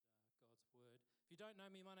If you don't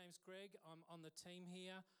know me, my name's Greg. I'm on the team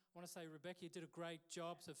here. I want to say Rebecca, you did a great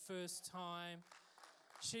job. It's the first time.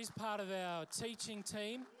 She's part of our teaching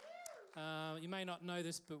team. You may not know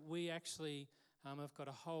this, but we actually have got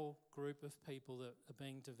a whole group of people that are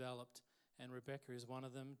being developed, and Rebecca is one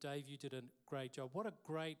of them. Dave, you did a great job. What a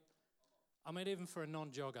great, even for a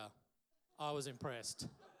non-jogger, I was impressed.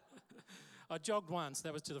 I jogged once,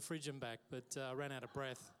 that was to the fridge and back, but I ran out of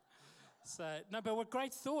breath. But what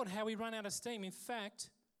great thought, how we run out of steam. In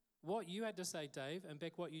fact, what you had to say, Dave, and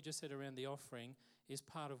Beck, what you just said around the offering is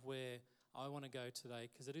part of where I want to go today,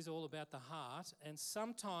 because it is all about the heart. And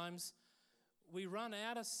sometimes we run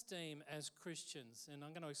out of steam as Christians, and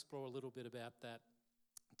I'm going to explore a little bit about that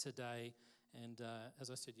today. And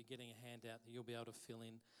as I said, you're getting a handout that you'll be able to fill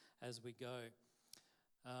in as we go.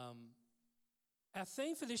 Our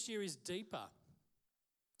theme for this year is deeper.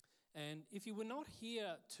 And if you were not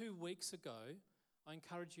here 2 weeks ago, I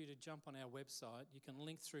encourage you to jump on our website. You can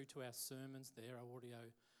link through to our sermons there, our audio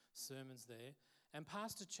sermons there. And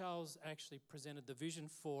Pastor Charles actually presented the vision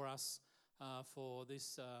for us for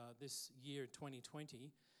this year,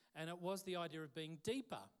 2020. And it was the idea of being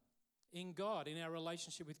deeper in God, in our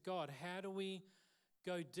relationship with God. How do we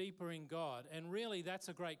go deeper in God? And really, that's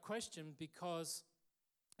a great question, because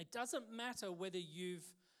it doesn't matter whether you've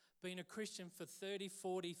been a Christian for 30,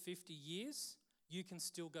 40, 50 years, you can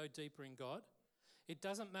still go deeper in God. It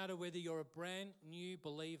doesn't matter whether you're a brand new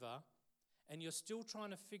believer and you're still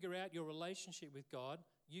trying to figure out your relationship with God,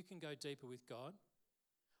 you can go deeper with God.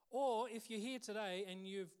 Or if you're here today and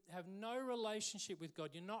you have no relationship with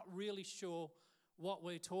God, you're not really sure what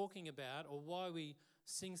we're talking about or why we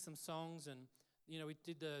sing some songs, and we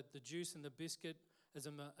did the juice and the biscuit as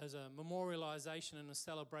a memorialization and a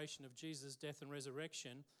celebration of Jesus' death and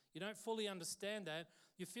resurrection. You don't fully understand that.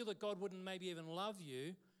 You feel that God wouldn't maybe even love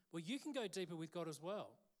you. Well, you can go deeper with God as well.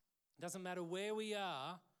 It doesn't matter where we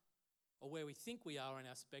are or where we think we are in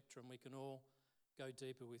our spectrum, we can all go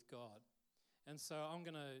deeper with God. And so I'm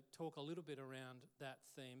going to talk a little bit around that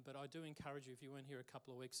theme, but I do encourage you, if you weren't here a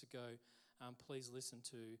couple of weeks ago, please listen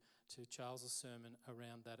to Charles' sermon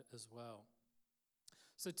around that as well.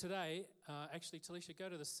 So today, actually, Talisha, go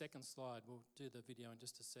to the second slide. We'll do the video in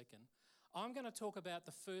just a second. I'm going to talk about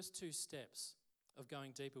the first 2 steps of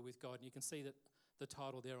going deeper with God. And you can see that the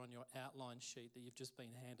title there on your outline sheet that you've just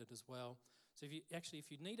been handed as well. So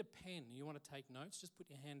if you need a pen and you want to take notes, just put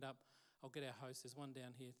your hand up. I'll get our host. There's one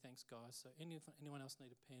down here. Thanks, guys. So anyone else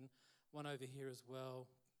need a pen? One over here as well.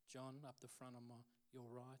 John, up the front on your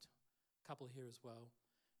right. A couple here as well.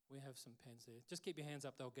 We have some pens there. Just keep your hands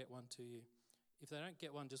up. They'll get one to you. If they don't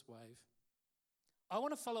get one, just wave. I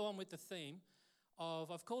want to follow on with the theme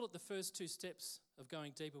of, I've called it the first 2 steps of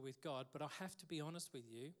going deeper with God, but I have to be honest with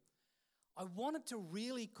you. I wanted to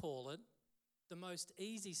really call it the most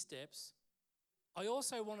easy steps. I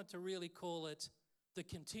also wanted to really call it the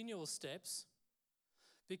continual steps,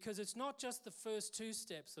 because it's not just the first 2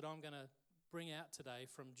 steps that I'm going to bring out today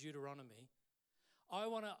from Deuteronomy.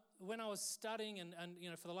 When I was studying and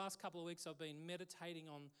for the last couple of weeks I've been meditating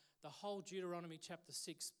on the whole Deuteronomy chapter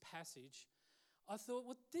 6 passage, I thought,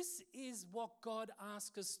 well, this is what God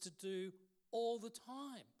asks us to do all the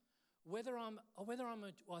time. Whether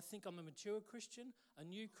I think I'm a mature Christian, a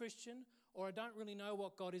new Christian, or I don't really know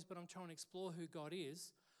what God is, but I'm trying to explore who God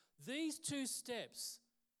is, these 2 steps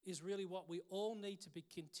is really what we all need to be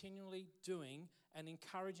continually doing and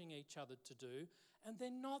encouraging each other to do. And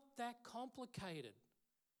they're not that complicated.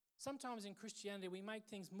 Sometimes in Christianity, we make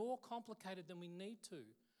things more complicated than we need to.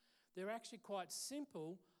 They're actually quite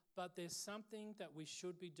simple, but there's something that we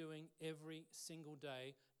should be doing every single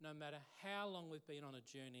day, no matter how long we've been on a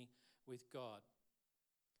journey with God.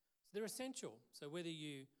 So they're essential. So whether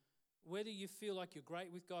you feel like you're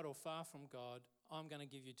great with God or far from God, I'm going to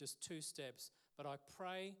give you just 2 steps, but I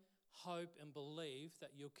pray, hope, and believe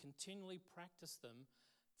that you'll continually practice them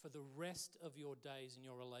for the rest of your days in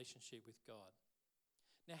your relationship with God.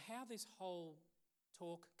 Now, how this whole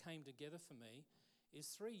talk came together for me is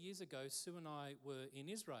 3 years ago, Sue and I were in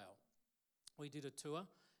Israel. We did a tour,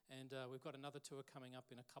 and we've got another tour coming up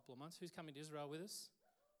in a couple of months. Who's coming to Israel with us?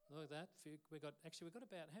 Look at that. We've got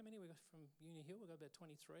about, how many we got from Uni Hill? We've got about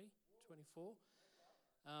 23, 24.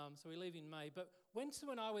 So we leave in May. But when Sue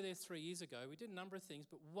and I were there 3 years ago, we did a number of things.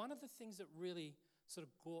 But one of the things that really sort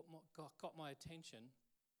of got my attention,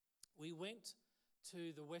 we went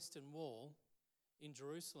to the Western Wall in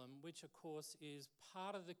Jerusalem, which of course is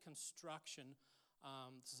part of the construction,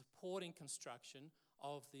 supporting construction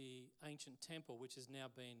of the ancient temple, which has now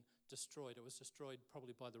been destroyed. It was destroyed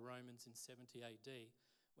probably by the Romans in 70 AD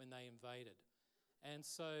when they invaded. And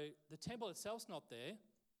so the temple itself's not there,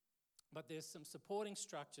 but there's some supporting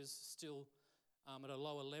structures still at a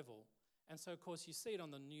lower level. And so, of course, you see it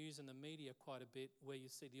on the news and the media quite a bit, where you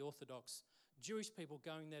see the Orthodox Jewish people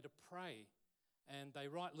going there to pray. And they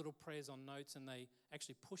write little prayers on notes and they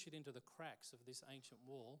actually push it into the cracks of this ancient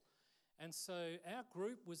wall. And so our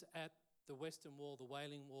group was at the Western Wall, the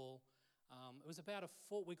Wailing Wall. It was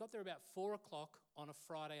we got there about 4 o'clock on a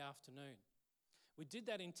Friday afternoon. We did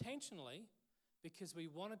that intentionally because we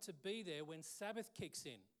wanted to be there when Sabbath kicks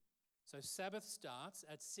in. So Sabbath starts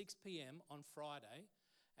at 6 p.m. on Friday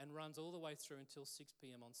and runs all the way through until 6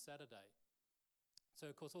 p.m. on Saturday. So,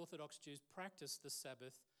 of course, Orthodox Jews practice the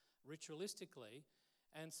Sabbath ritualistically,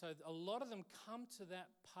 and so a lot of them come to that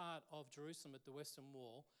part of Jerusalem at the Western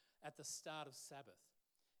Wall at the start of Sabbath.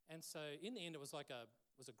 And so in the end, it was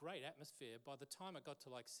a great atmosphere. By the time it got to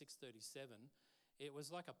like 6:37, it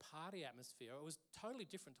was like a party atmosphere. It was totally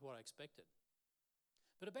different to what I expected.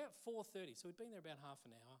 But about 4:30, so we'd been there about half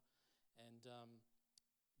an hour, and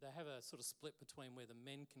they have a sort of split between where the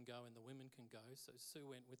men can go and the women can go. So Sue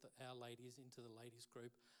went with our ladies into the ladies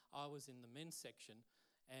group. I was in the men's section,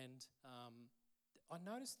 and I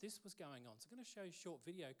noticed this was going on. So I'm going to show you a short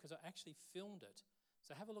video because I actually filmed it.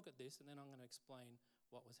 So have a look at this, and then I'm going to explain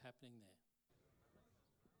what was happening there.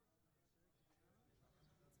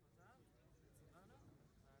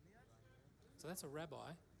 So that's a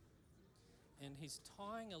rabbi, and he's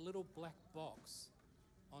tying a little black box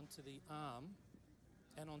onto the arm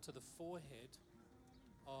and onto the forehead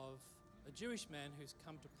of a Jewish man who's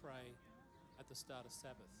come to pray at the start of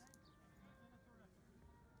Sabbath.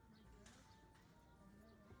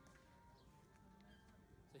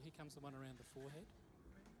 So here comes the one around the forehead.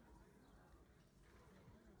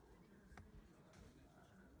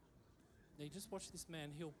 Now you just watch this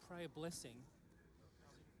man, he'll pray a blessing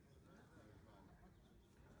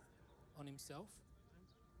on himself.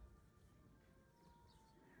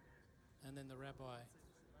 And then the rabbi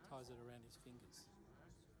ties it around his fingers.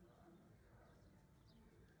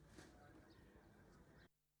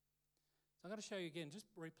 So I'm going to show you again, just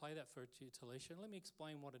replay that for Talisha, and let me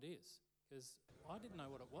explain what it is, because I didn't know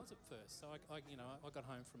what it was at first. So I got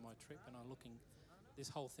home from my trip and I'm looking this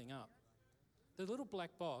whole thing up. The little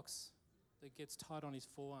black box that gets tied on his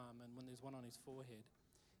forearm, and when there's one on his forehead,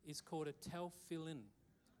 is called a tefillin.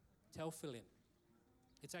 Tefillin.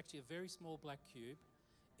 It's actually a very small black cube.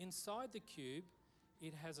 Inside the cube,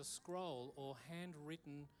 it has a scroll or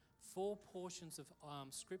handwritten 4 portions of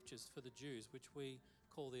scriptures for the Jews, which we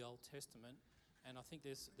call the Old Testament. And I think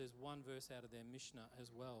there's one verse out of their Mishnah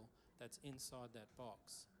as well that's inside that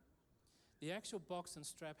box. The actual box and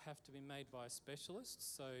strap have to be made by a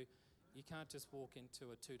specialist, so you can't just walk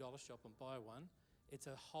into a $2 shop and buy one. It's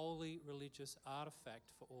a holy religious artifact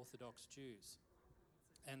for Orthodox Jews.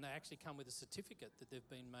 And they actually come with a certificate that they've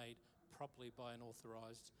been made properly by an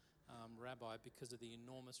authorised rabbi because of the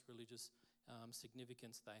enormous religious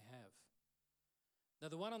significance they have. Now,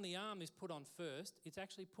 the one on the arm is put on first. It's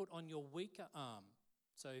actually put on your weaker arm.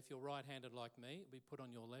 So if you're right-handed like me, it'll be put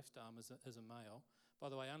on your left arm as a male. By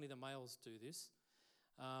the way, only the males do this.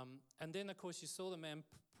 And then, of course, you saw the man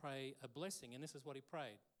pray a blessing, and this is what he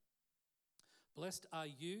prayed. Blessed are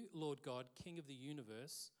you, Lord God, King of the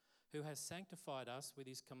universe, who has sanctified us with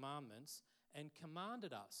his commandments and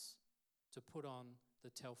commanded us to put on the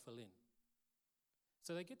tefillin.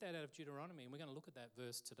 So they get that out of Deuteronomy, and we're going to look at that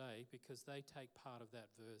verse today because they take part of that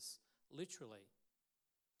verse literally.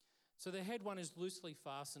 So the head one is loosely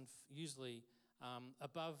fastened, usually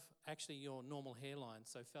above actually your normal hairline.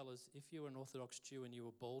 So fellas, if you were an Orthodox Jew and you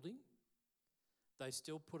were balding, they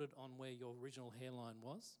still put it on where your original hairline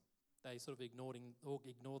was. They sort of ignored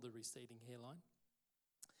the receding hairline.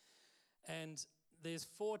 And there's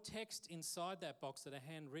 4 texts inside that box that are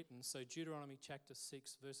handwritten. So Deuteronomy chapter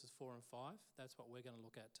 6, verses 4 and 5. That's what we're going to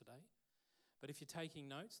look at today. But if you're taking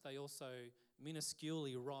notes, they also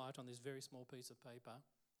minusculely write on this very small piece of paper,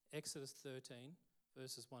 Exodus 13,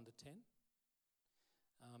 verses 1 to 10.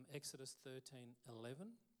 Exodus 13, 11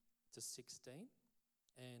 to 16.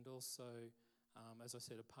 And also, as I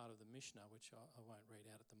said, a part of the Mishnah, which I won't read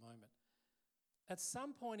out at the moment. At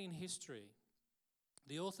some point in history,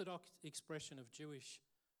 the Orthodox expression of Jewish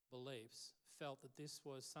beliefs felt that this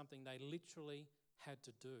was something they literally had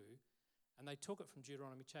to do, and they took it from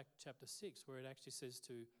Deuteronomy chapter 6, where it actually says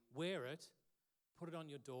to wear it, put it on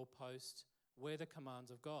your doorpost, wear the commands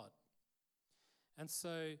of God. And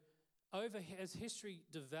so as history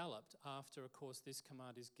developed after, of course, this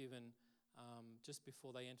command is given just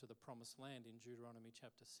before they enter the promised land in Deuteronomy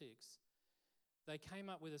chapter 6, they came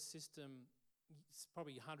up with a system,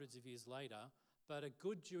 probably hundreds of years later, but a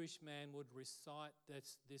good Jewish man would recite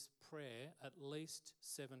this prayer at least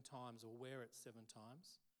 7 times or wear it 7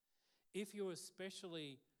 times. If you were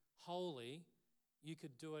especially holy you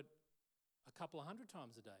could do it a couple of hundred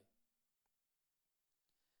times a day.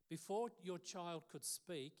 Before your child could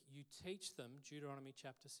speak, you teach them Deuteronomy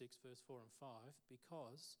chapter 6, verse 4 and 5,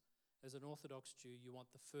 because as an Orthodox Jew, you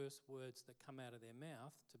want the first words that come out of their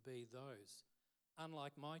mouth to be those.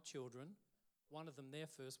 Unlike my children, one of them, their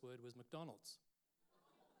first word was McDonald's.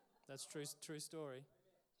 That's true story.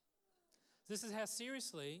 This is how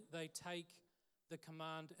seriously they take the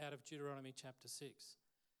command out of Deuteronomy chapter 6.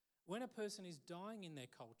 When a person is dying in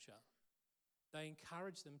their culture, they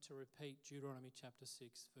encourage them to repeat Deuteronomy chapter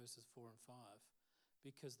 6, verses 4 and 5,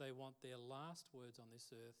 because they want their last words on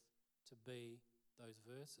this earth to be those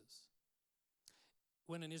verses.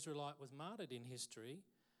 When an Israelite was martyred in history,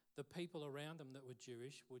 the people around them that were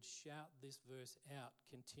Jewish would shout this verse out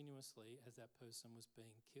continuously as that person was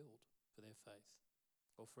being killed for their faith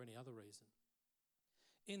or for any other reason.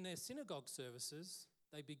 In their synagogue services,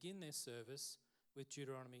 they begin their service with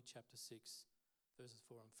Deuteronomy chapter 6, verses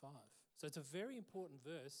 4 and 5. So it's a very important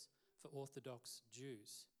verse for Orthodox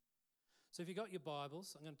Jews. So if you've got your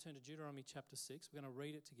Bibles, I'm going to turn to Deuteronomy chapter 6. We're going to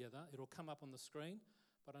read it together. It'll come up on the screen,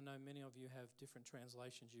 but I know many of you have different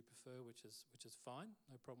translations you prefer, which is fine,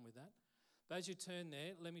 no problem with that. But as you turn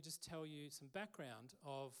there, let me just tell you some background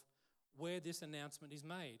of where this announcement is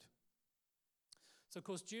made. So, of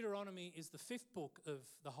course, Deuteronomy is the fifth book of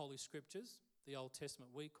the Holy Scriptures. The Old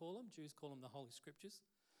Testament, we call them. Jews call them the Holy Scriptures.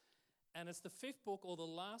 And it's the fifth book or the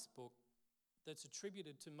last book that's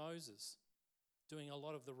attributed to Moses doing a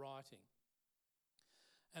lot of the writing.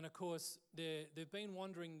 And, of course, they've been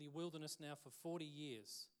wandering the wilderness now for 40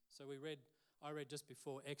 years. So I read just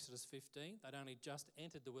before Exodus 15. They'd only just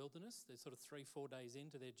entered the wilderness. They're sort of 3-4 days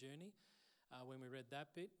into their journey when we read that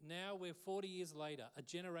bit. Now we're 40 years later, a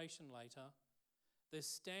generation later. They're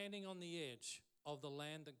standing on the edge of the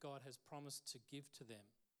land that God has promised to give to them,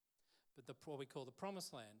 but what we call the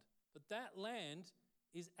Promised Land. But that land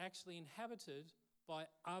is actually inhabited by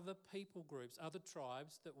other people groups, other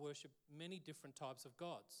tribes that worship many different types of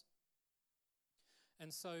gods.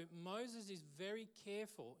 And so Moses is very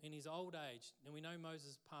careful in his old age. And we know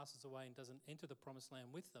Moses passes away and doesn't enter the Promised Land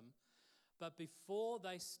with them. But before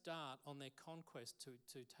they start on their conquest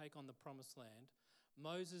to take on the Promised Land,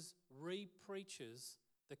 Moses re-preaches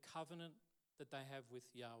the covenant that they have with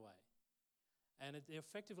Yahweh. And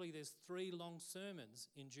effectively there's 3 long sermons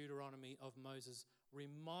in Deuteronomy of Moses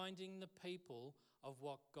reminding the people of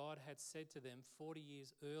what God had said to them 40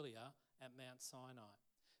 years earlier at Mount Sinai.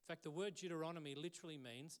 In fact, the word Deuteronomy literally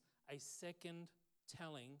means a second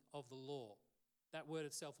telling of the law. That word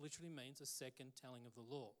itself literally means a second telling of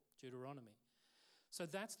the law, Deuteronomy. So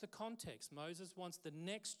that's the context. Moses wants the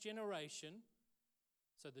next generation,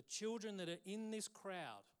 so the children that are in this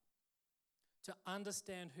crowd, to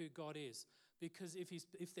understand who God is. Because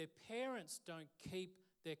if their parents don't keep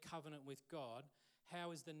their covenant with God,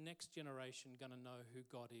 how is the next generation going to know who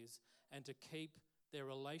God is and to keep their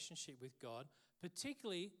relationship with God,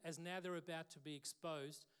 particularly as now they're about to be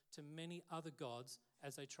exposed to many other gods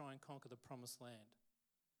as they try and conquer the Promised Land?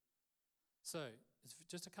 So it's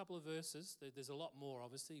just a couple of verses. There's a lot more,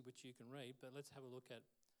 obviously, which you can read, but let's have a look at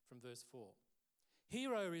from verse 4.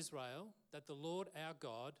 Hear, O Israel, that the Lord our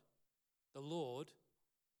God, the Lord,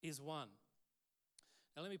 is one.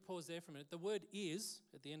 Now let me pause there for a minute. The word is,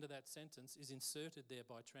 at the end of that sentence, is inserted there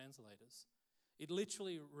by translators. It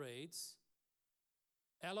literally reads,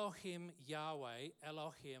 Elohim Yahweh,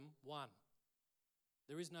 Elohim one.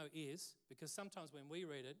 There is no is, because sometimes when we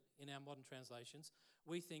read it in our modern translations,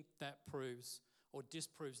 we think that proves or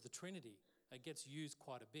disproves the Trinity. It gets used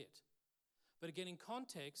quite a bit. But again, in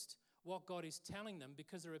context, what God is telling them,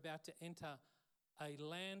 because they're about to enter a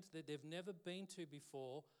land that they've never been to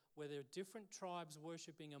before, where there are different tribes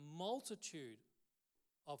worshipping a multitude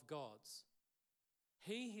of gods.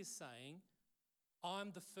 He is saying,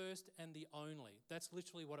 I'm the first and the only. That's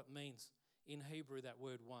literally what it means in Hebrew, that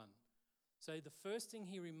word one. So the first thing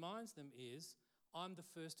he reminds them is, I'm the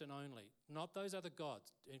first and only, not those other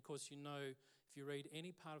gods. And of course, you know, if you read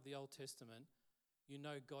any part of the Old Testament, you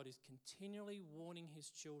know God is continually warning his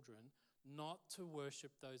children not to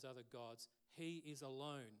worship those other gods. He is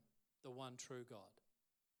alone the one true God.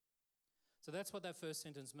 So that's what that first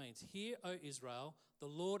sentence means. Hear, O Israel, the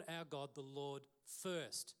Lord our God, the Lord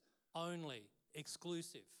first, only,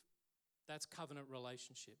 exclusive. That's covenant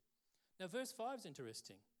relationship. Now verse 5 is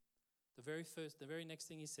interesting. The very next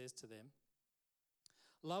thing he says to them,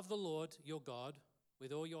 love the Lord your God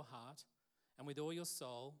with all your heart and with all your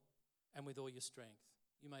soul and with all your strength.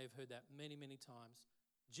 You may have heard that many, many times.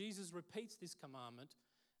 Jesus repeats this commandment.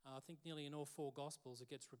 I think nearly in all 4 Gospels it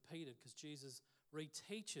gets repeated because Jesus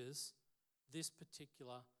reteaches this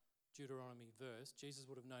particular Deuteronomy verse. Jesus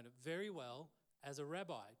would have known it very well as a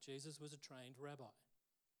rabbi. Jesus was a trained rabbi.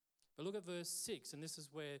 But look at verse 6, and this is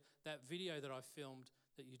where that video that I filmed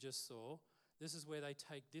that you just saw, this is where they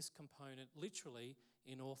take this component literally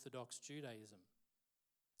in Orthodox Judaism.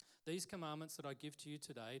 These commandments that I give to you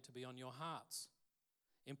today to be on your hearts.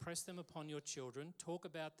 Impress them upon your children. Talk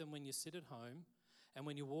about them when you sit at home and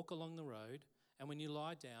when you walk along the road and when you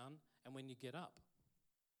lie down and when you get up.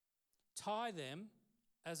 Tie them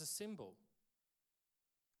as a symbol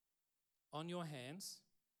on your hands.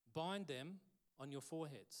 Bind them on your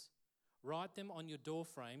foreheads. Write them on your door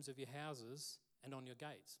frames of your houses and on your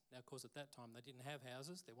gates. Now, of course, at that time, they didn't have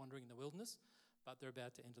houses. They're wandering in the wilderness, but they're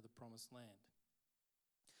about to enter the promised land.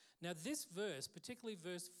 Now, this verse, particularly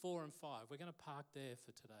verse 4 and 5, we're going to park there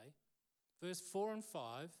for today. Verse 4 and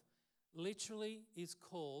 5 literally is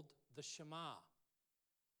called the Shema.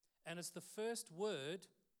 And it's the first word,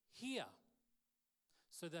 hear.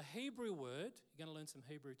 So the Hebrew word, you're going to learn some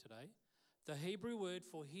Hebrew today. The Hebrew word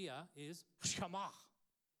for hear is Shema.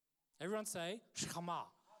 Everyone say Shema.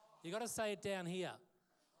 You got to say it down here,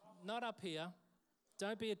 not up here.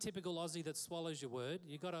 Don't be a typical Aussie that swallows your word.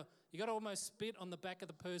 You got to almost spit on the back of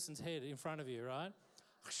the person's head in front of you, right?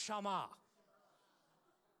 Shema.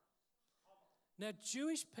 Now,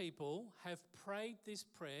 Jewish people have prayed this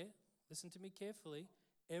prayer, listen to me carefully,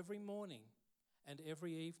 every morning and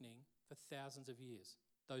every evening for thousands of years.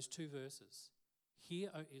 Those two verses. Hear,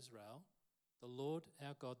 O Israel, the Lord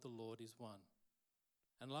our God, the Lord is one.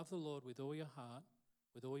 And love the Lord with all your heart,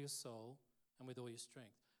 with all your soul, and with all your strength.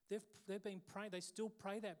 They've been praying, they still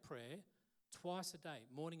pray that prayer twice a day,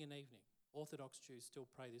 morning and evening. Orthodox Jews still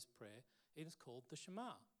pray this prayer. It is called the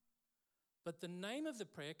Shema. But the name of the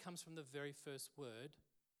prayer comes from the very first word,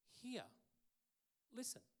 hear.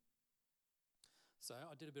 Listen. So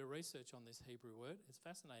I did a bit of research on this Hebrew word. It's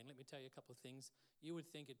fascinating. Let me tell you a couple of things. You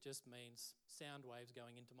would think it just means sound waves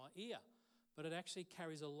going into my ear, but it actually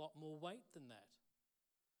carries a lot more weight than that.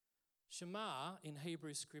 Shema in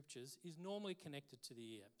Hebrew scriptures is normally connected to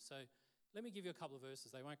the ear. So let me give you a couple of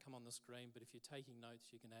verses. They won't come on the screen, but if you're taking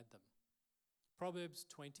notes, you can add them. Proverbs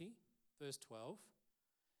 20, verse 12,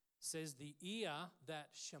 says the ear that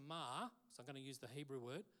Shema, so I'm going to use the Hebrew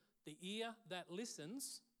word, the ear that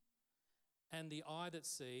listens and the eye that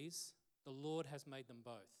sees, the Lord has made them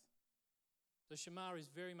both. So Shema is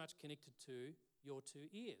very much connected to your two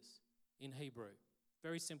ears in Hebrew.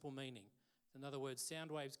 Very simple meaning. In other words,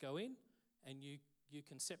 sound waves go in and you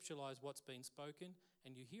conceptualize what's been spoken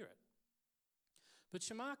and you hear it. But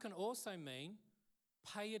Shema can also mean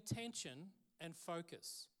pay attention and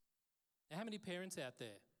focus. Now, how many parents out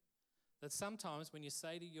there that sometimes when you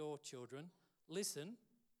say to your children, listen,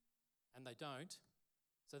 and they don't,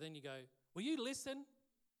 so then you go, will you listen?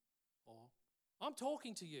 Or, I'm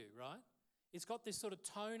talking to you, right? It's got this sort of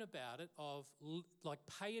tone about it of like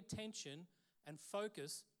pay attention and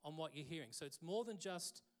focus on what you're hearing. So it's more than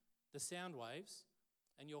just the sound waves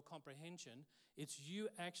and your comprehension. It's you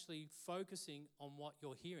actually focusing on what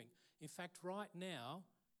you're hearing. In fact, right now,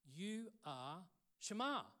 you are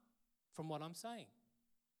Shema from what I'm saying.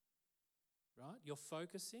 Right? You're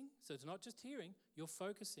focusing. So it's not just hearing. You're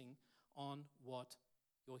focusing on what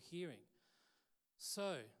you're hearing.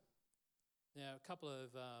 So now a couple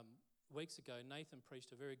of weeks ago, Nathan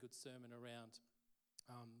preached a very good sermon around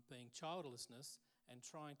being childlessness and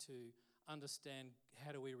trying to understand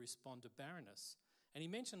how do we respond to barrenness. And he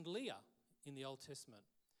mentioned Leah in the Old Testament.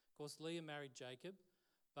 Of course, Leah married Jacob,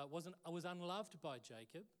 but was unloved by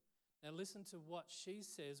Jacob. Now listen to what she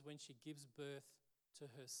says when she gives birth to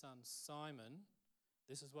her son Simon.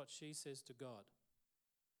 This is what she says to God.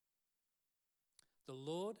 The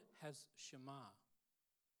Lord has Shema,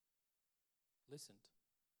 listened,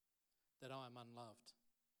 that I am unloved.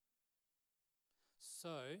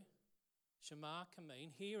 So, Shema can mean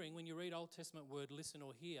hearing. When you read Old Testament word listen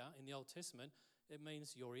or hear in the Old Testament, it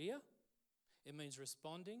means your ear, it means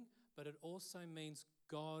responding, but it also means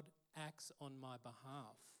God acts on my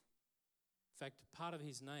behalf. In fact, part of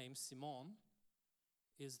his name, Simon,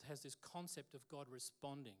 has this concept of God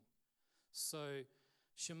responding. So,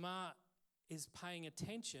 Shema is paying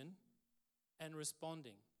attention and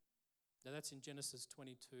responding. Now that's in Genesis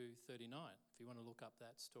 22:39, if you want to look up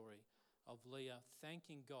that story of Leah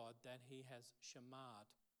thanking God that he has shema'd,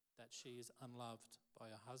 that she is unloved by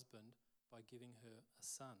her husband by giving her a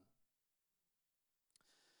son.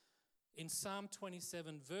 In Psalm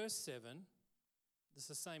 27 verse 7, it's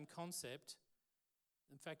the same concept.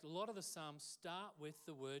 In fact, a lot of the Psalms start with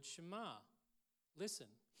the word Shema. Listen,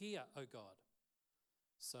 hear, O God.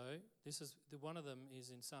 So one of them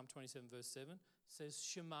is in Psalm 27 verse 7, says,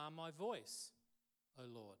 Shema my voice, O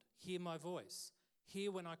Lord. Hear my voice.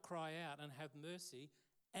 Hear when I cry out and have mercy.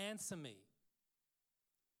 Answer me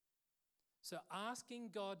So asking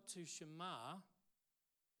God to Shema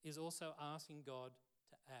is also asking God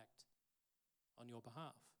to act on your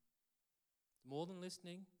behalf. More than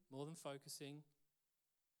listening, more than focusing,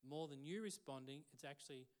 more than you responding, it's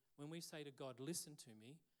actually when we say to God, listen to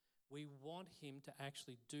me, we want him to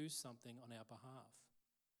actually do something on our behalf.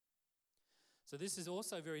 So this is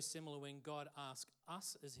also very similar when God asks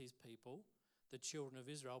us as his people, the children of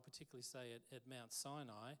Israel, particularly say at Mount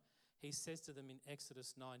Sinai. He says to them in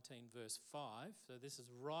Exodus 19 verse 5, so this is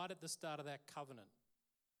right at the start of that covenant.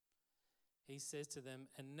 He says to them,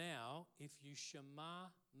 and now if you shema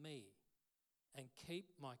me and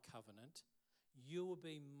keep my covenant, you will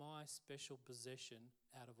be my special possession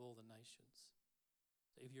out of all the nations.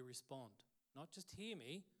 So if you respond, not just hear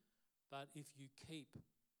me, but if you keep,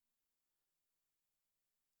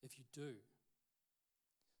 if you do.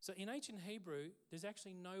 So in ancient Hebrew, there's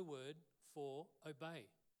actually no word for obey.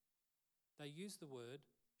 They use the word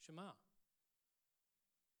shema.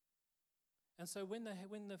 And so when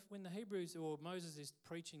the Hebrews or Moses is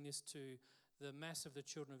preaching this to the mass of the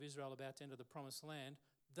children of Israel about to enter the promised land,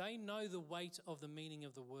 they know the weight of the meaning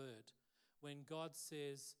of the word. When God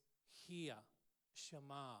says, hear,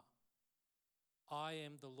 shema, I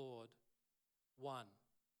am the Lord, one,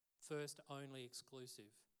 first, only, exclusive.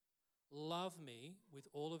 Love me with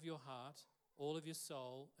all of your heart, all of your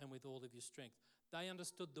soul, and with all of your strength. They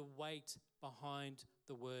understood the weight behind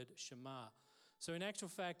the word shema. So in actual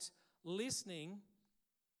fact, listening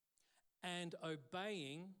and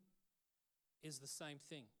obeying is the same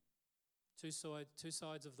thing. Two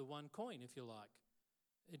sides of the one coin, if you like,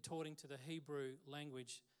 according to the Hebrew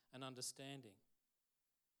language and understanding.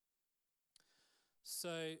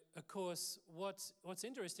 So, of course, what's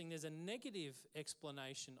interesting, there's a negative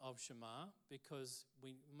explanation of Shema because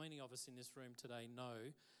many of us in this room today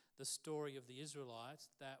know the story of the Israelites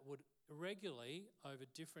that would regularly, over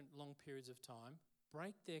different long periods of time,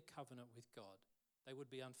 break their covenant with God. They would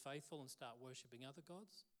be unfaithful and start worshipping other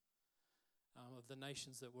gods of the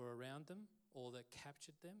nations that were around them or that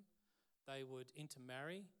captured them. They would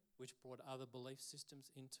intermarry, which brought other belief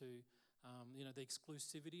systems into the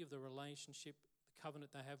exclusivity of the relationship, the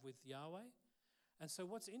covenant they have with Yahweh. And so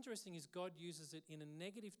what's interesting is God uses it in a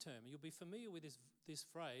negative term. You'll be familiar with this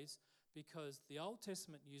phrase because the Old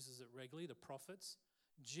Testament uses it regularly, the prophets.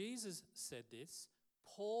 Jesus said this.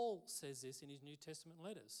 Paul says this in his New Testament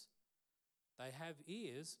letters. They have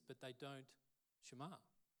ears, but they don't shema.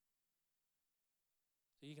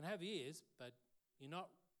 So you can have ears, but you're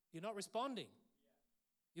not responding.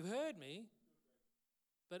 You've heard me,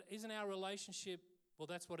 but isn't our relationship, well,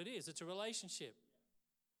 that's what it is. It's a relationship.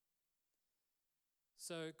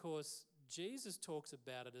 So, of course, Jesus talks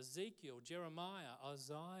about it. Ezekiel, Jeremiah,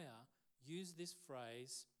 Isaiah use this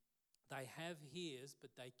phrase, they have ears,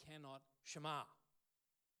 but they cannot shema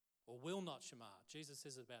or will not shema. Jesus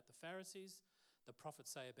says it about the Pharisees. The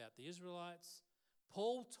prophets say about the Israelites.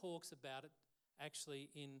 Paul talks about it actually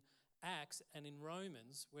in Acts and in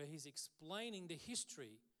Romans, where he's explaining the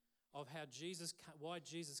history of why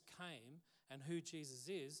Jesus came and who Jesus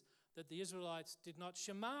is, that the Israelites did not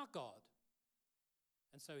shema God.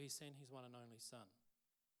 And so he sent his one and only Son.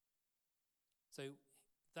 So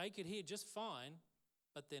they could hear just fine,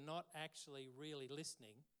 but they're not actually really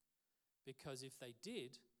listening, because if they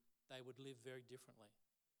did, they would live very differently.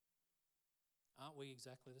 Aren't we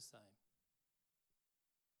exactly the same?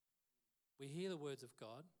 We hear the words of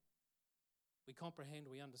God. We comprehend,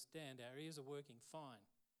 we understand, our ears are working fine.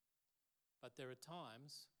 But there are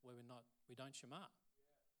times where we don't shema.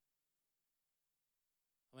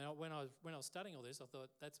 I mean, when I was studying all this, I thought,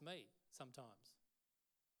 that's me sometimes.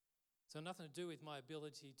 So nothing to do with my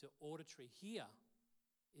ability to auditory hear.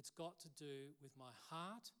 It's got to do with my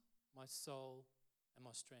heart, my soul, and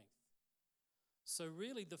my strength. So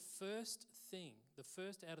really the first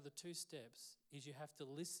out of the two steps is you have to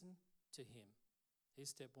listen to him. Here's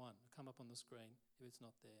step one. It'll come up on the screen if it's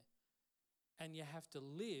not there. And you have to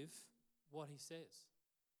live what he says.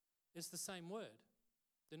 It's the same word.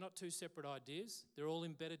 They're not two separate ideas. They're all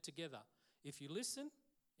embedded together. If you listen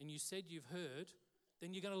and you said you've heard,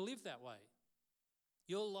 then you're going to live that way.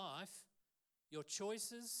 Your life, your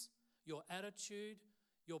choices, your attitude,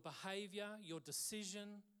 your behavior, your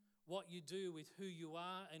decision, what you do with who you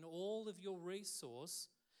are and all of your resource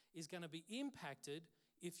is going to be impacted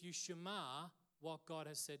if you shema what God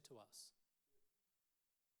has said to us.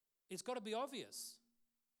 It's got to be obvious.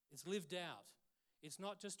 It's lived out. It's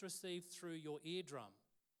not just received through your eardrum.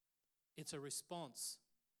 It's a response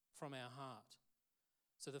from our heart.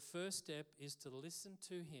 So the first step is to listen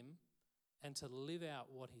to him and to live out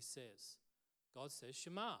what he says. God says,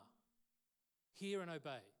 Shema, hear and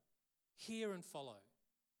obey, hear and follow.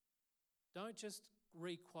 Don't just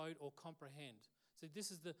re-quote or comprehend. So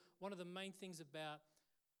this is one of the main things about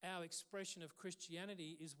our expression of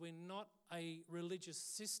Christianity is we're not a religious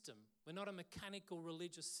system. We're not a mechanical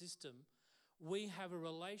religious system. We have a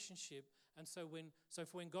relationship. And so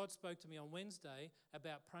when God spoke to me on Wednesday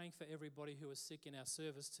about praying for everybody who was sick in our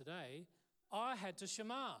service today, I had to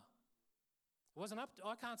shema. It wasn't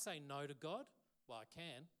I can't say no to God. Well, I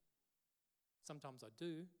can. Sometimes I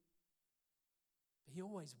do. But he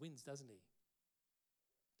always wins, doesn't he?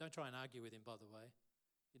 Don't try and argue with him, by the way.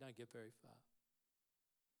 You don't get very far.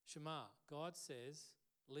 Shema, God says,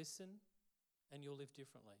 listen and you'll live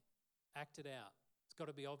differently. Act it out. It's got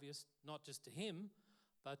to be obvious, not just to him,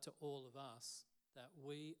 but to all of us, that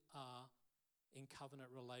we are in covenant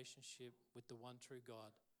relationship with the one true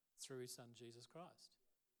God through his son, Jesus Christ.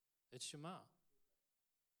 It's Shema.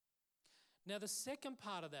 Now, the second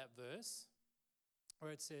part of that verse,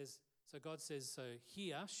 where it says, so God says, so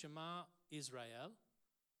here, Shema Israel,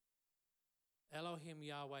 Elohim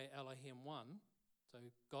Yahweh Elohim one. So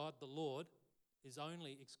God the Lord is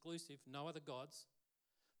only exclusive, no other gods.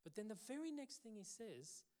 But then the very next thing he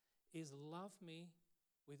says is love me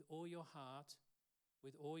with all your heart,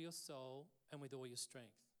 with all your soul, and with all your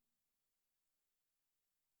strength.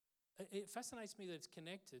 It fascinates me that it's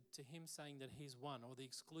connected to him saying that he's one, or the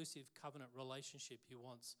exclusive covenant relationship he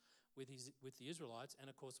wants with the Israelites and,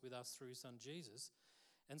 of course, with us through his son Jesus.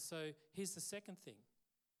 And so here's the second thing.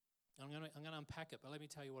 I'm going to unpack it, but let me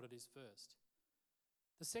tell you what it is first.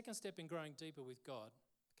 The second step in growing deeper with God,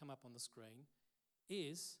 come up on the screen,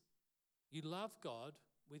 is you love God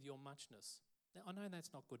with your muchness. Now, I know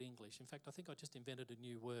that's not good English. In fact, I think I just invented a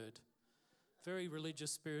new word. Very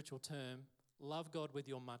religious, spiritual term. Love God with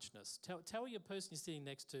your muchness. Tell your person you're sitting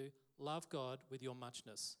next to, love God with your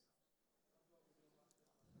muchness.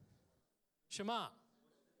 Shema.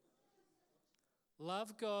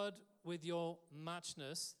 Love God with your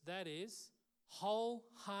muchness. That is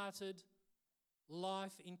wholehearted,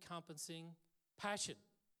 life-encompassing passion.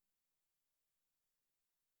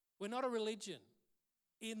 We're not a religion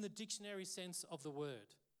in the dictionary sense of the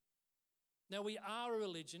word. Now, we are a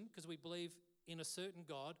religion because we believe in a certain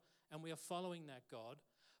God and we are following that God.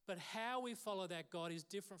 But how we follow that God is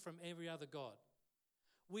different from every other God.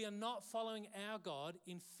 We are not following our God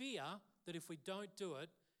in fear that if we don't do it,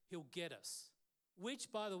 he'll get us.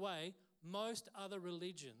 Which, by the way, most other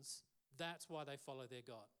religions, that's why they follow their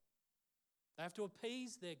God. They have to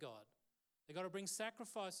appease their God. They've got to bring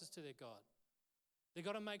sacrifices to their God. They've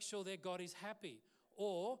got to make sure their God is happy.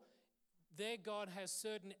 Or their God has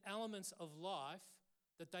certain elements of life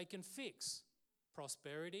that they can fix.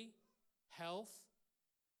 Prosperity, health,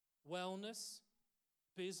 wellness,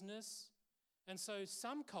 business. And so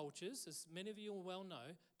some cultures, as many of you will well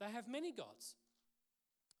know, they have many gods.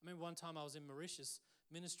 I remember one time I was in Mauritius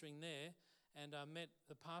ministering there, and I met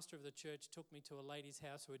the pastor of the church, took me to a lady's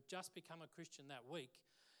house who had just become a Christian that week.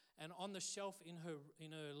 And on the shelf in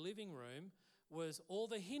her living room was all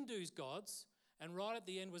the Hindus' gods, and right at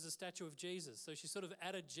the end was a statue of Jesus. So she sort of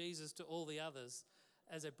added Jesus to all the others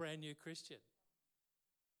as a brand new Christian.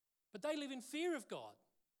 But they live in fear of God,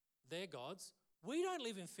 their gods. We don't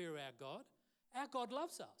live in fear of our God. Our God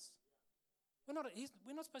loves us. We're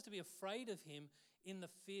not supposed to be afraid of him in the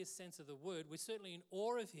fear sense of the word. We're certainly in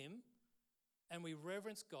awe of him and we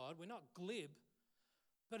reverence God. We're not glib,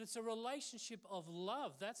 but it's a relationship of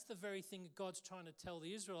love. That's the very thing God's trying to tell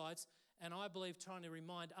the Israelites, and I believe trying to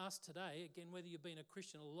remind us today, again, whether you've been a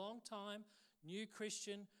Christian a long time, new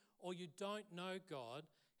Christian, or you don't know God,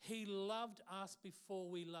 he loved us before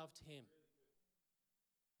we loved him.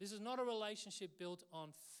 This is not a relationship built on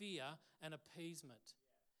fear and appeasement.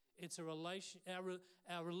 It's a relation.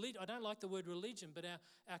 Our religion. I don't like the word religion, but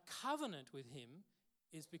our covenant with him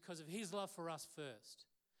is because of his love for us first.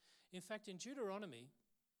 In fact, in Deuteronomy,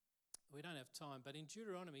 we don't have time, but in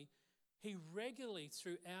Deuteronomy, he regularly,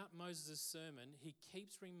 throughout Moses' sermon, he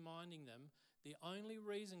keeps reminding them the only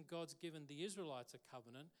reason God's given the Israelites a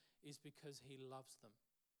covenant is because he loves them.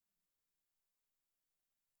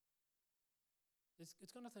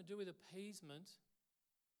 It's got nothing to do with appeasement.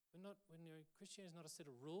 Christianity is not a set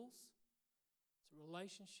of rules. It's a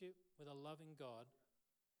relationship with a loving God.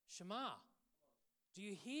 Shema. Do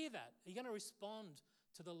you hear that? Are you going to respond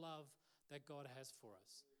to the love that God has for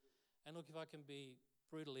us? And look, if I can be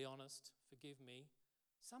brutally honest, forgive me.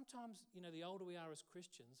 Sometimes, the older we are as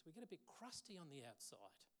Christians, we get a bit crusty on the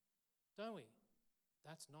outside, don't we?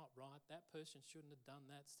 That's not right. That person shouldn't have done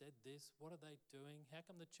that, said this. What are they doing? How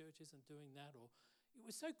come the church isn't doing that? Or it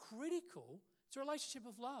was so critical. It's a relationship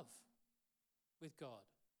of love with God.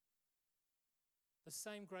 The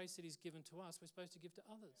same grace that he's given to us, we're supposed to give to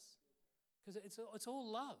others. Because it's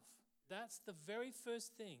all love. That's the very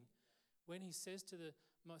first thing when he says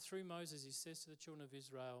through Moses, he says to the children of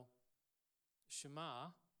Israel, Shema,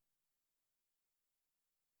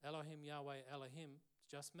 Elohim Yahweh Elohim,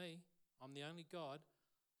 it's just me, I'm the only God,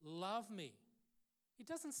 love me. He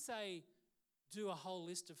doesn't say do a whole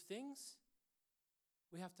list of things.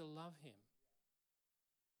 We have to love him.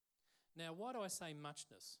 Now, why do I say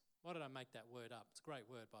muchness? Why did I make that word up? It's a great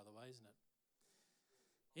word, by the way, isn't it?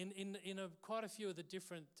 In quite a few of the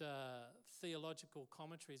different theological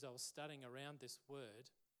commentaries I was studying around this word,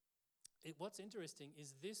 what's interesting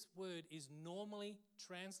is this word is normally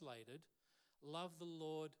translated, love the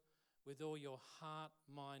Lord with all your heart,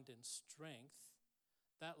 mind and strength.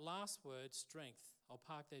 That last word, strength, I'll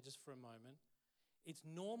park there just for a moment. It's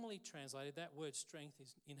normally translated, that word strength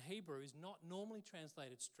is in Hebrew is not normally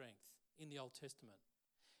translated strength in the Old Testament.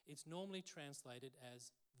 It's normally translated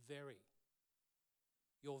as very.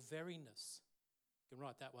 Your veriness. You can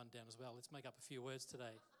write that one down as well. Let's make up a few words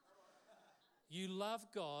today. You love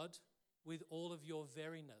God with all of your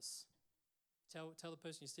veriness. Tell the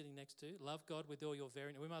person you're sitting next to, love God with all your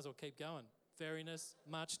veriness. We might as well keep going. Veriness,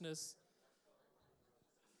 muchness.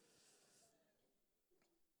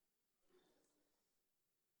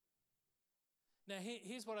 Now,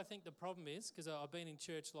 here's what I think the problem is, because I've been in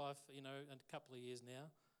church life, a couple of years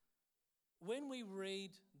now. When we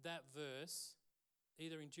read that verse,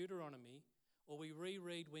 either in Deuteronomy or we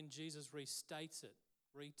reread when Jesus restates it,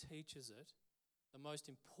 reteaches it, the most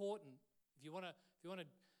important, if you want to,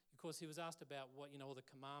 of course, he was asked about all the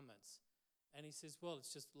commandments. And he says, well,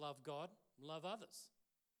 it's just love God, love others,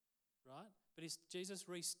 right? But Jesus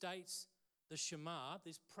restates the Shema,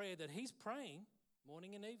 this prayer that he's praying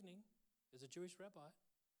morning and evening as a Jewish rabbi.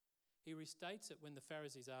 He restates it when the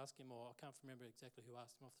Pharisees ask him, or I can't remember exactly who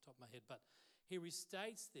asked him off the top of my head, but he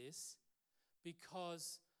restates this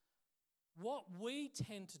because what we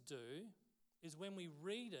tend to do is when we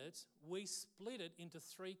read it, we split it into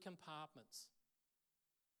 3 compartments.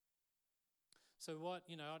 So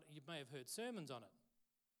you may have heard sermons on it.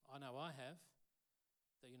 I know I have.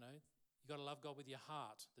 That, you've got to love God with your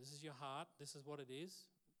heart. This is your heart. This is what it is.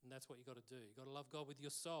 And that's what you've got to do. You've got to love God with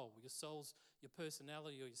your soul. Your soul's your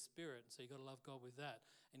personality or your spirit. So you've got to love God with that.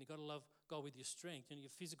 And you've got to love God with your strength and your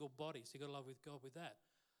physical body. So you've got to love God with that.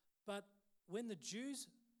 But when the Jews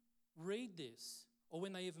read this, or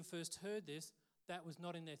when they even first heard this, that was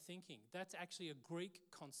not in their thinking. That's actually a Greek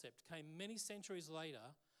concept. Came many centuries later,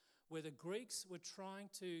 where the Greeks were trying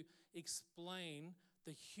to explain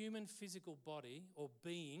the human physical body or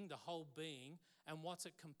being, the whole being, and what's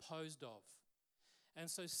it composed of. And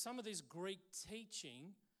so some of this Greek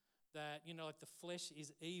teaching that, like the flesh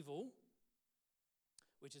is evil,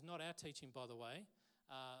 which is not our teaching, by the way.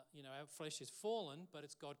 Our flesh is fallen, but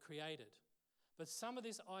it's God created. But some of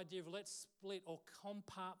this idea of let's split or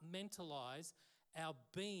compartmentalize our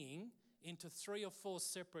being into 3 or 4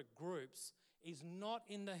 separate groups is not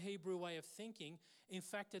in the Hebrew way of thinking. In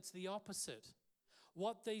fact, it's the opposite.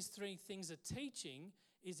 What these 3 things are teaching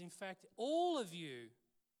is, in fact, all of you,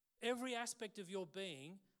 every aspect of your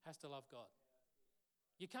being has to love God.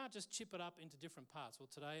 You can't just chip it up into different parts. Well,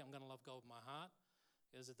 today I'm going to love God with my heart,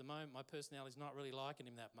 because at the moment my personality is not really liking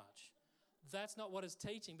him that much. That's not what it's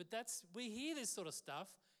teaching. But we hear this sort of stuff.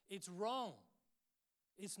 It's wrong.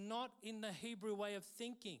 It's not in the Hebrew way of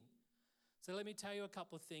thinking. So let me tell you a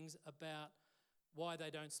couple of things about why they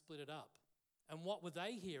don't split it up. And what were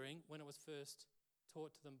they hearing when it was first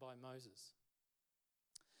taught to them by Moses?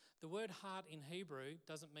 The word heart in Hebrew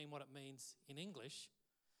doesn't mean what it means in English.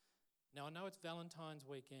 Now, I know it's Valentine's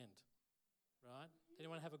weekend, right? Did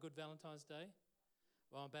anyone have a good Valentine's Day?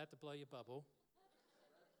 Well, I'm about to blow your bubble.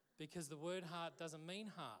 Because the word heart doesn't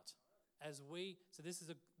mean heart. So this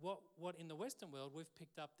is what in the Western world we've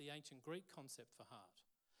picked up the ancient Greek concept for heart.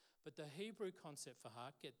 But the Hebrew concept for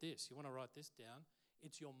heart, get this, you want to write this down,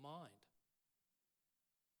 it's your mind.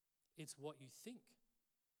 It's what you think.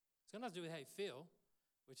 It's got nothing to do with how you feel,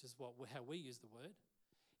 which is how we use the word.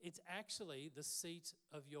 It's actually the seat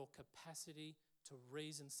of your capacity to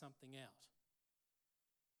reason something out.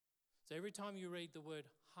 So every time you read the word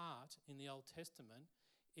heart in the Old Testament,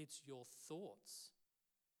 it's your thoughts,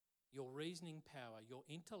 your reasoning power, your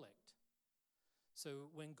intellect. So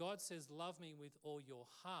when God says, love me with all your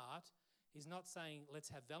heart, he's not saying, let's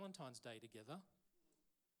have Valentine's Day together.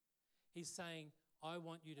 He's saying, I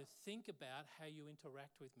want you to think about how you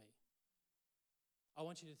interact with me. I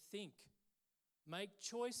want you to think. Make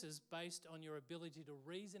choices based on your ability to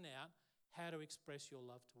reason out how to express your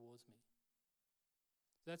love towards me.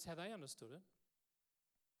 That's how they understood it.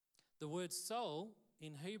 The word soul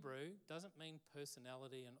in Hebrew doesn't mean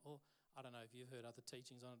personality and all. I don't know if you've heard other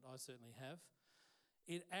teachings on it. I certainly have.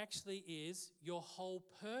 It actually is your whole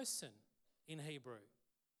person in Hebrew.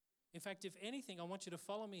 In fact, if anything, I want you to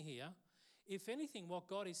follow me here. If anything, what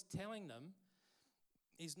God is telling them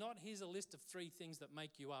is not, here's a list of 3 things that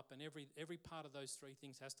make you up and every part of those 3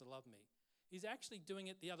 things has to love me. He's actually doing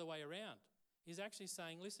it the other way around. He's actually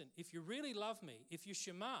saying, listen, if you really love me, if you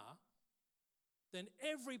Shema, then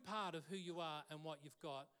every part of who you are and what you've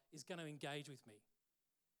got is going to engage with me.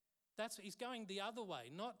 He's going the other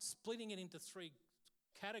way, not splitting it into 3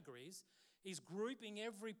 categories. He's grouping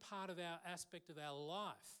every part of our aspect of our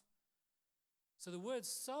life. So the word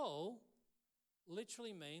soul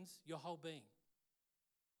literally means your whole being.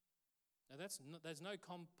 Now there's no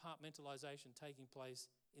compartmentalization taking place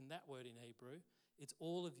in that word in Hebrew. It's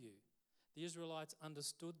all of you. The Israelites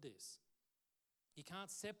understood this. You can't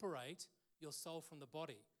separate your soul from the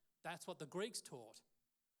body. That's what the Greeks taught,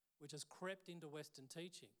 which has crept into Western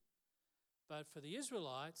teaching. But for the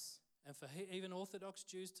Israelites, and for even Orthodox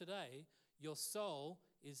Jews today, your soul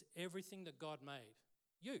is everything that God made.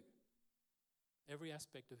 You. Every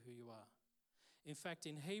aspect of who you are. In fact,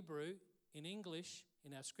 in Hebrew, in English,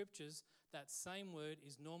 in our scriptures, that same word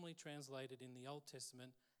is normally translated in the Old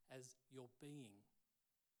Testament as your being.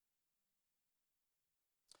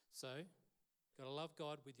 So, you've got to love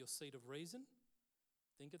God with your seat of reason.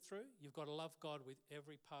 Think it through. You've got to love God with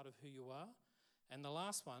every part of who you are. And the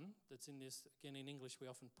last one that's in this, again in English we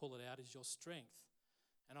often pull it out, is your strength.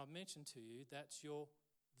 And I've mentioned to you that's your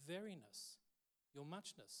veriness, your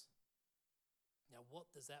muchness. Now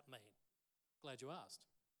what does that mean? Glad you asked.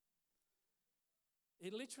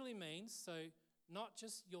 It literally means, so not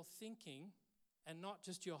just your thinking and not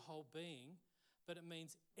just your whole being, but it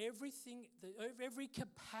means everything, every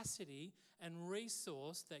capacity and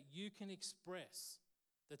resource that you can express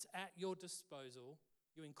that's at your disposal,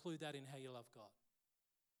 you include that in how you love God.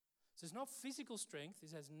 So it's not physical strength.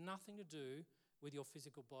 This has nothing to do with your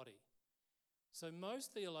physical body. So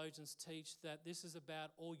most theologians teach that this is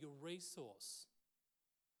about all your resource.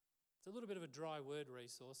 It's a little bit of a dry word,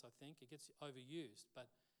 resource, I think. It gets overused. But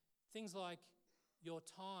things like your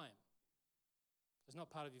time. It's not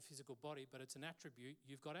part of your physical body, but it's an attribute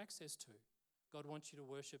you've got access to. God wants you to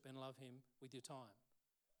worship and love him with your time.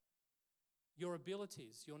 Your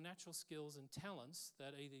abilities, your natural skills and talents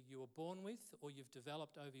that either you were born with or you've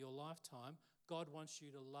developed over your lifetime, God wants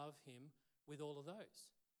you to love him with all of those.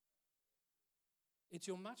 It's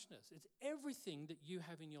your muchness. It's everything that you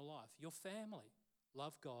have in your life. Your family.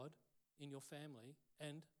 Love God in your family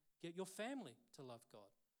and get your family to love God.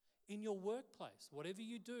 In your workplace, whatever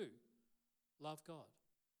you do, love God.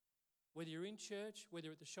 Whether you're in church, whether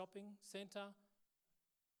you're at the shopping centre,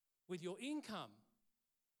 with your income,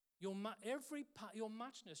 your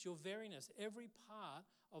muchness, your veriness, every part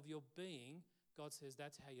of your being, God says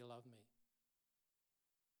that's how you love me.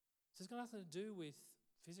 So it's got nothing to do with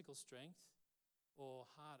physical strength or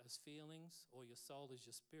heart as feelings or your soul as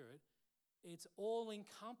your spirit. It's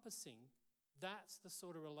all-encompassing. That's the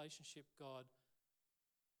sort of relationship God,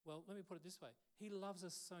 well, let me put it this way. He loves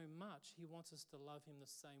us so much, he wants us to love him the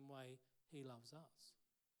same way he loves us.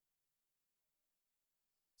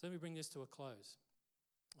 So let me bring this to a close.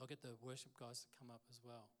 I'll get the worship guys to come up as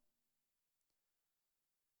well.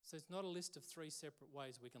 So it's not a list of 3 separate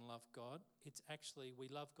ways we can love God. It's actually we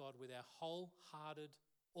love God with our wholehearted,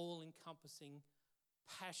 all-encompassing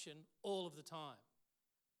passion all of the time.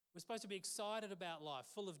 We're supposed to be excited about life,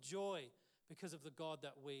 full of joy because of the God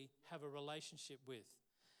that we have a relationship with.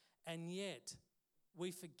 And yet,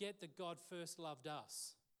 we forget that God first loved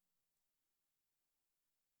us.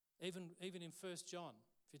 Even in 1 John,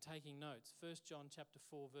 if you're taking notes, 1 John chapter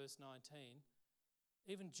 4, verse 19,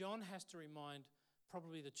 even John has to remind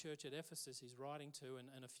probably the church at Ephesus he's writing to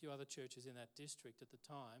and a few other churches in that district at the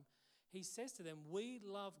time. He says to them, we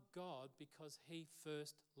love God because he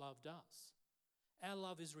first loved us. Our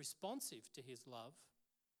love is responsive to his love.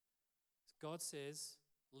 God says,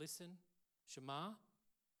 listen, Shema,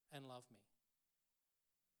 and love me.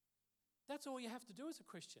 That's all you have to do as a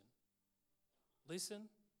Christian. Listen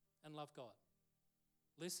and love God.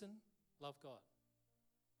 Listen, love God.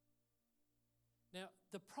 Now,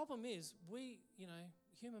 the problem is we,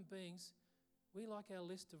 human beings, we like our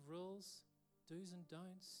list of rules, do's and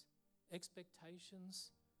don'ts,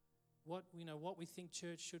 expectations, what we think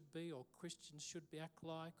church should be or Christians should be act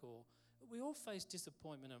like, or we all face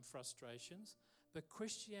disappointment and frustrations, but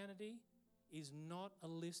Christianity is not a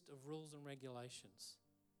list of rules and regulations.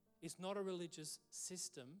 It's not a religious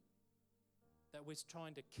system that we're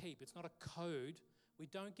trying to keep. It's not a code. We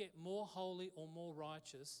don't get more holy or more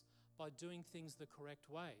righteous by doing things the correct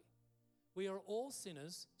way. We are all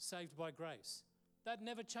sinners saved by grace. That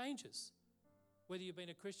never changes. Whether you've been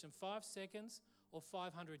a Christian 5 seconds or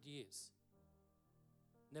 500 years.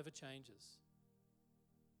 Never changes.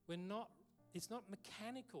 It's not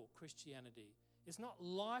mechanical Christianity. It's not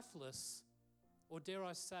lifeless, or dare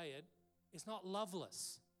I say it, it's not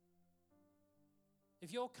loveless.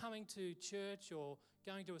 If you're coming to church or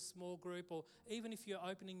going to a small group, or even if you're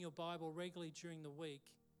opening your Bible regularly during the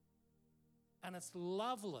week, and it's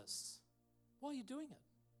loveless, why are you doing it?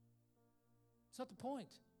 It's not the point.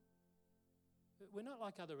 We're not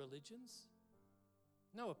like other religions.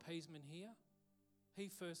 No appeasement here. He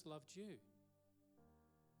first loved you.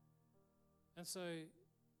 And so,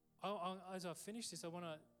 as I finish this, I want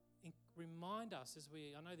to remind us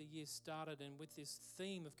I know the year started, and with this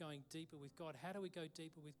theme of going deeper with God, how do we go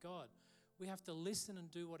deeper with God? We have to listen and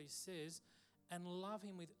do what he says and love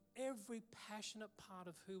him with every passionate part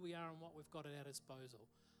of who we are and what we've got at our disposal.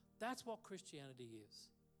 That's what Christianity is.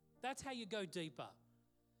 That's how you go deeper.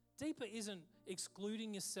 Deeper isn't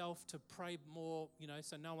excluding yourself to pray more,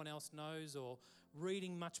 so no one else knows, or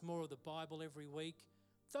reading much more of the Bible every week.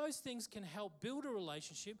 Those things can help build a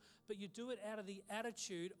relationship, but you do it out of the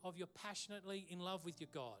attitude of you're passionately in love with your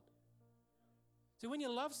God. So when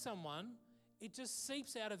you love someone, it just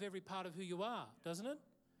seeps out of every part of who you are, doesn't it?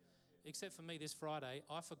 Except for me this Friday,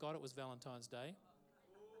 I forgot it was Valentine's Day.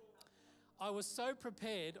 I was so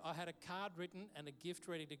prepared, I had a card written and a gift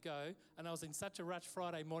ready to go, and I was in such a rush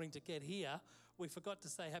Friday morning to get here, we forgot to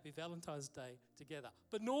say Happy Valentine's Day together.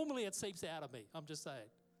 But normally it seeps out of me, I'm just saying.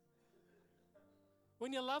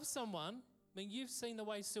 When you love someone, you've seen the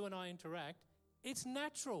way Sue and I interact, it's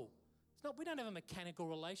natural. We don't have a mechanical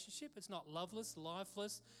relationship. It's not loveless,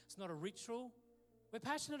 lifeless. It's not a ritual. We're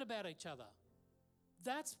passionate about each other.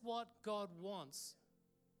 That's what God wants.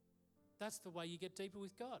 That's the way you get deeper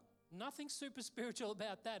with God. Nothing super spiritual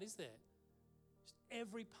about that, is there? Just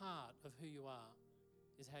every part of who you are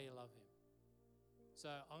is how you love him. So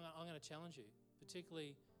I'm going to challenge you,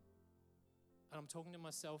 particularly, and I'm talking to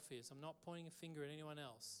myself here, so I'm not pointing a finger at anyone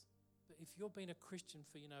else. But if you've been a Christian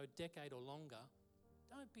for, a decade or longer,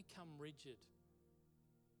 don't become rigid.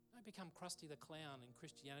 Don't become Krusty the Clown in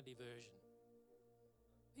Christianity version.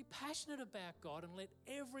 Be passionate about God and let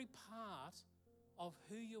every part of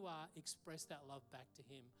who you are express that love back to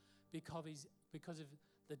him because of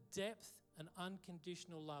the depth and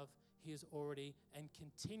unconditional love he is already and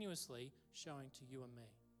continuously showing to you and me.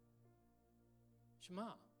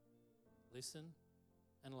 Shema. Listen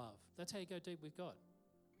and love. That's how you go deep with God.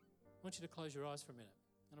 I want you to close your eyes for a minute.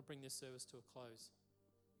 I'm going to bring this service to a close.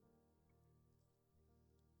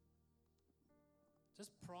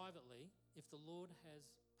 Just privately, if the Lord has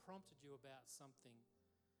prompted you about something